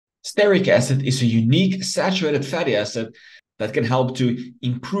Stearic acid is a unique saturated fatty acid that can help to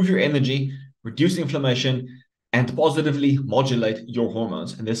improve your energy, reduce inflammation, and positively modulate your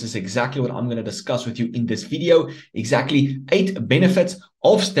hormones. And this is exactly what I'm going to discuss with you in this video, exactly 8 benefits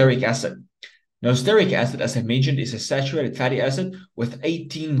of stearic acid. Now, stearic acid, as I mentioned, is a saturated fatty acid with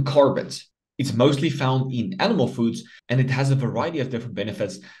 18 carbons. It's mostly found in animal foods, and it has a variety of different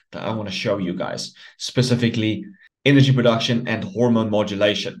benefits that I want to show you guys, specifically energy production and hormone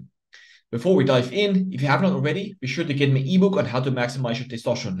modulation. Before we dive in, if you have not already, be sure to get my ebook on how to maximize your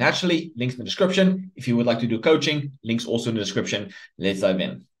testosterone naturally. Links in the description. If you would like to do coaching, links also in the description. Let's dive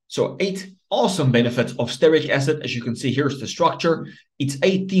in. So 8 awesome benefits of stearic acid. As you can see, here's the structure. It's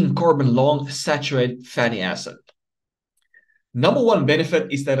 18 carbon long saturated fatty acid. Number 1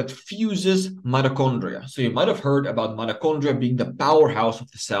 benefit is that it fuses mitochondria. So you might have heard about mitochondria being the powerhouse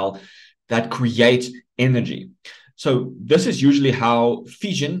of the cell that creates energy. So this is usually how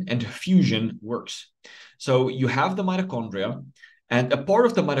fission and fusion works. So you have the mitochondria, and a part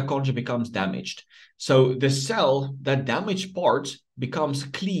of the mitochondria becomes damaged. So the cell, that damaged part, becomes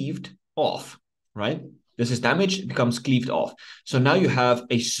cleaved off, right? This is damaged, it becomes cleaved off. So now you have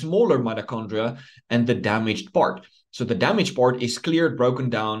a smaller mitochondria and the damaged part. So the damaged part is cleared,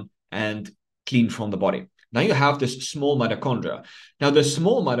 broken down, and cleaned from the body. Now you have this small mitochondria. Now the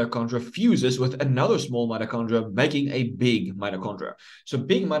small mitochondria fuses with another small mitochondria, making a big mitochondria. So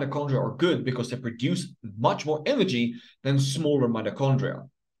big mitochondria are good because they produce much more energy than smaller mitochondria.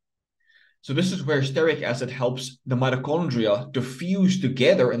 So this is where stearic acid helps the mitochondria to fuse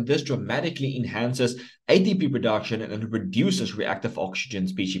together, and this dramatically enhances ATP production and reduces reactive oxygen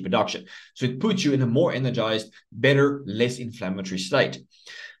species production. So it puts you in a more energized, better, less inflammatory state.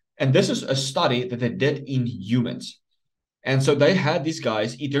 And this is a study that they did in humans. And so they had these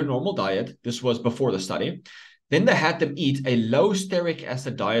guys eat their normal diet. This was before the study. Then they had them eat a low stearic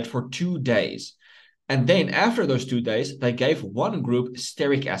acid diet for 2 days. And then after those 2 days, they gave one group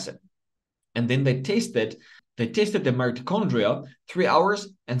stearic acid. And then they tested the mitochondria 3 hours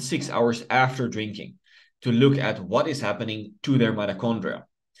and 6 hours after drinking to look at what is happening to their mitochondria.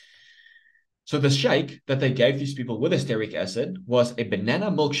 So the shake that they gave these people with a stearic acid was a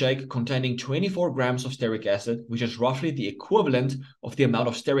banana milkshake containing 24 grams of stearic acid, which is roughly the equivalent of the amount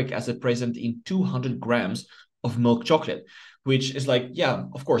of stearic acid present in 200 grams of milk chocolate, which is like, yeah,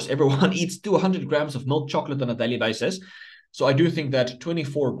 of course, everyone eats 200 grams of milk chocolate on a daily basis. So I do think that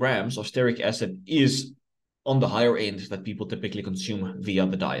 24 grams of stearic acid is on the higher end that people typically consume via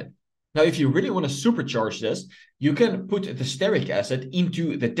the diet. Now, if you really want to supercharge this, you can put the stearic acid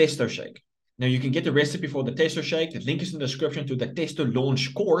into the testo shake. Now, you can get the recipe for the testo shake. The link is in the description to the testo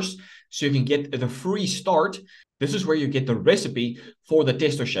launch course, so you can get the free start. This is where you get the recipe for the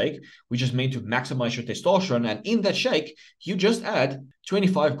testo shake, which is meant to maximize your testosterone. And in that shake, you just add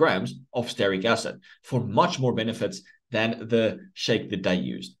 25 grams of stearic acid for much more benefits than the shake that they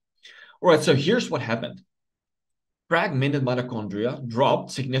used. All right, so here's what happened. Fragmented mitochondria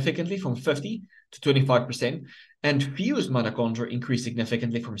dropped significantly from 50 to 25%, and fused mitochondria increased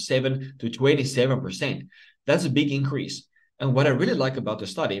significantly from 7 to 27%. That's a big increase. And what I really like about the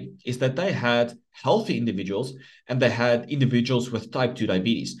study is that they had healthy individuals and they had individuals with type 2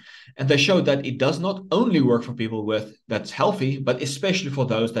 diabetes. And they showed that it does not only work for people that's healthy, but especially for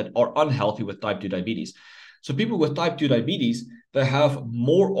those that are unhealthy with type 2 diabetes. So people with type 2 diabetes, they have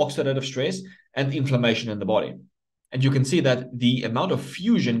more oxidative stress and inflammation in the body. And you can see that the amount of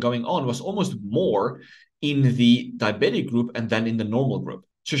fusion going on was almost more in the diabetic group and then in the normal group.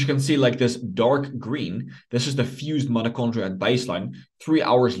 So you can see like this dark green, this is the fused mitochondria at baseline. 3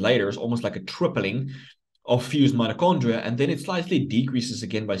 hours later is almost like a tripling of fused mitochondria, and then it slightly decreases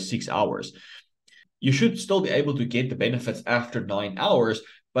again by 6 hours. You should still be able to get the benefits after 9 hours,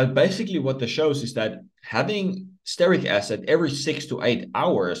 but basically what this shows is that having stearic acid every 6 to 8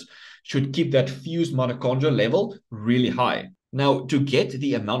 hours should keep that fused mitochondria level really high. Now, to get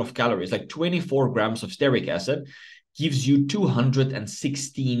the amount of calories, like 24 grams of stearic acid gives you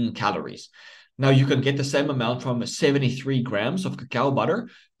 216 calories. Now, you can get the same amount from 73 grams of cacao butter,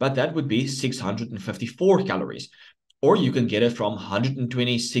 but that would be 654 calories. Or you can get it from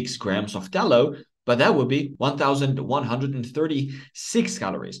 126 grams of tallow, but that would be 1,136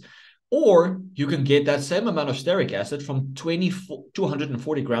 calories. Or you can get that same amount of stearic acid from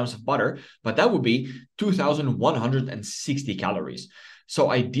 240 grams of butter, but that would be 2,160 calories.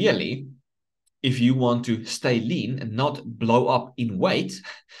 So ideally, if you want to stay lean and not blow up in weight,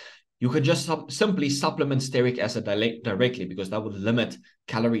 you can just simply supplement stearic acid directly, because that would limit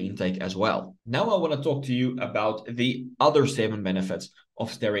calorie intake as well. Now I want to talk to you about the other 7 benefits of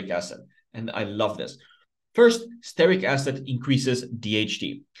stearic acid. And I love this. First, stearic acid increases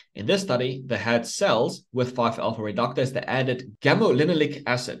DHT. In this study, they had cells with 5-alpha reductase that added gamma-linolenic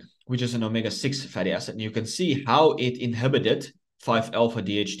acid, which is an omega-6 fatty acid. And you can see how it inhibited 5-alpha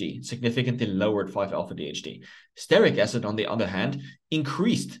DHT, significantly lowered 5-alpha DHT. Stearic acid, on the other hand,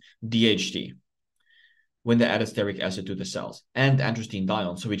 increased DHT when they added stearic acid to the cells and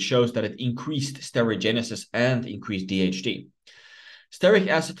androstenedione. So it shows that it increased steroidogenesis and increased DHT. Stearic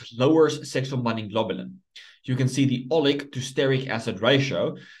acid lowers sexual binding globulin. You can see the oleic to stearic acid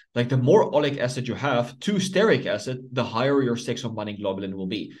ratio. Like the more oleic acid you have to stearic acid, the higher your sexual binding globulin will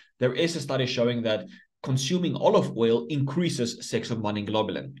be. There is a study showing that consuming olive oil increases sexual binding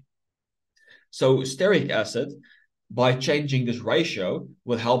globulin. So stearic acid, by changing this ratio,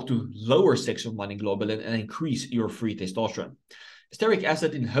 will help to lower sexual binding globulin and increase your free testosterone. Stearic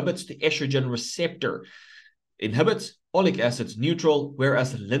acid inhibits the estrogen receptor. Inhibits oleic acid's neutral,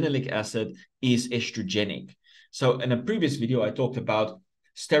 whereas linoleic acid is estrogenic. So in a previous video, I talked about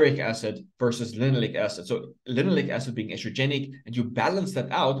stearic acid versus linoleic acid. So linoleic acid being estrogenic, and you balance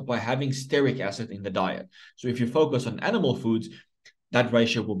that out by having stearic acid in the diet. So if you focus on animal foods, that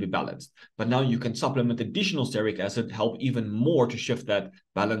ratio will be balanced. But now you can supplement additional stearic acid, help even more to shift that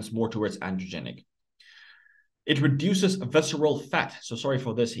balance more towards androgenic. It reduces visceral fat. So sorry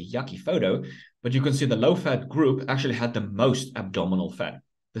for this yucky photo, but you can see the low-fat group actually had the most abdominal fat.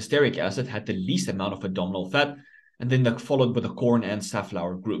 The stearic acid had the least amount of abdominal fat, and then they followed with the corn and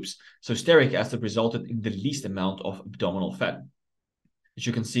safflower groups. So stearic acid resulted in the least amount of abdominal fat. As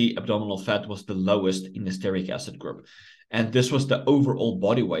you can see, abdominal fat was the lowest in the stearic acid group. And this was the overall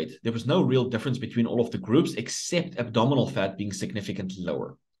body weight. There was no real difference between all of the groups, except abdominal fat being significantly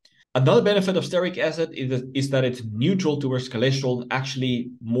lower. Another benefit of stearic acid is that it's neutral towards cholesterol, and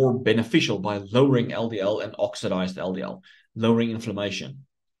actually more beneficial by lowering LDL and oxidized LDL, lowering inflammation.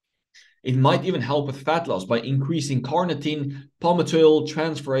 It might even help with fat loss by increasing carnitine palmitoyl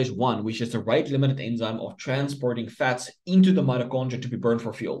transferase 1, which is the rate-limited enzyme of transporting fats into the mitochondria to be burned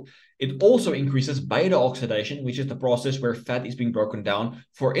for fuel. It also increases beta oxidation, which is the process where fat is being broken down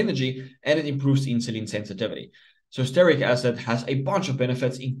for energy, and it improves insulin sensitivity. So stearic acid has a bunch of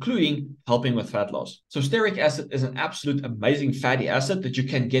benefits, including helping with fat loss. So stearic acid is an absolute amazing fatty acid that you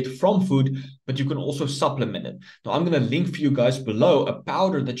can get from food, but you can also supplement it. Now, I'm going to link for you guys below a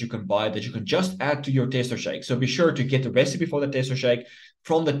powder that you can buy that you can just add to your Testo Shake. So be sure to get the recipe for the Testo Shake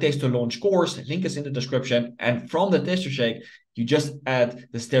from the Testo Launch course. Link is in the description. And from the Testo Shake, you just add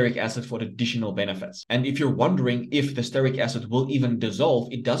the stearic acid for additional benefits. And if you're wondering if the stearic acid will even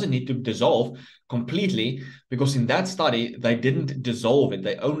dissolve, it doesn't need to dissolve completely, because in that study, they didn't dissolve it.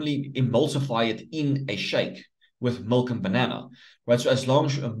 They only emulsify it in a shake with milk and banana, right? So as long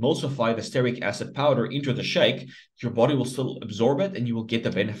as you emulsify the stearic acid powder into the shake, your body will still absorb it and you will get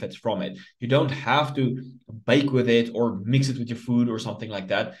the benefits from it. You don't have to bake with it or mix it with your food or something like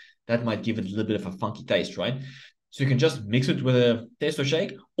that. That might give it a little bit of a funky taste, right? So you can just mix it with a Testo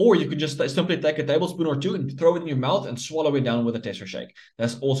Shake, or you can just simply take a tablespoon or two and throw it in your mouth and swallow it down with a Testo Shake.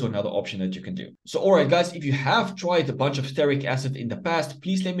 That's also another option that you can do. So, all right, guys, if you have tried a bunch of stearic acid in the past,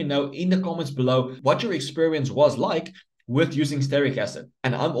 please let me know in the comments below what your experience was like with using stearic acid.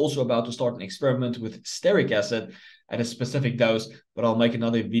 And I'm also about to start an experiment with stearic acid at a specific dose, but I'll make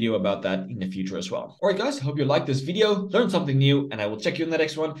another video about that in the future as well. All right, guys, hope you liked this video, learned something new, and I will check you in the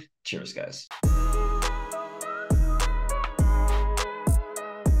next one. Cheers, guys.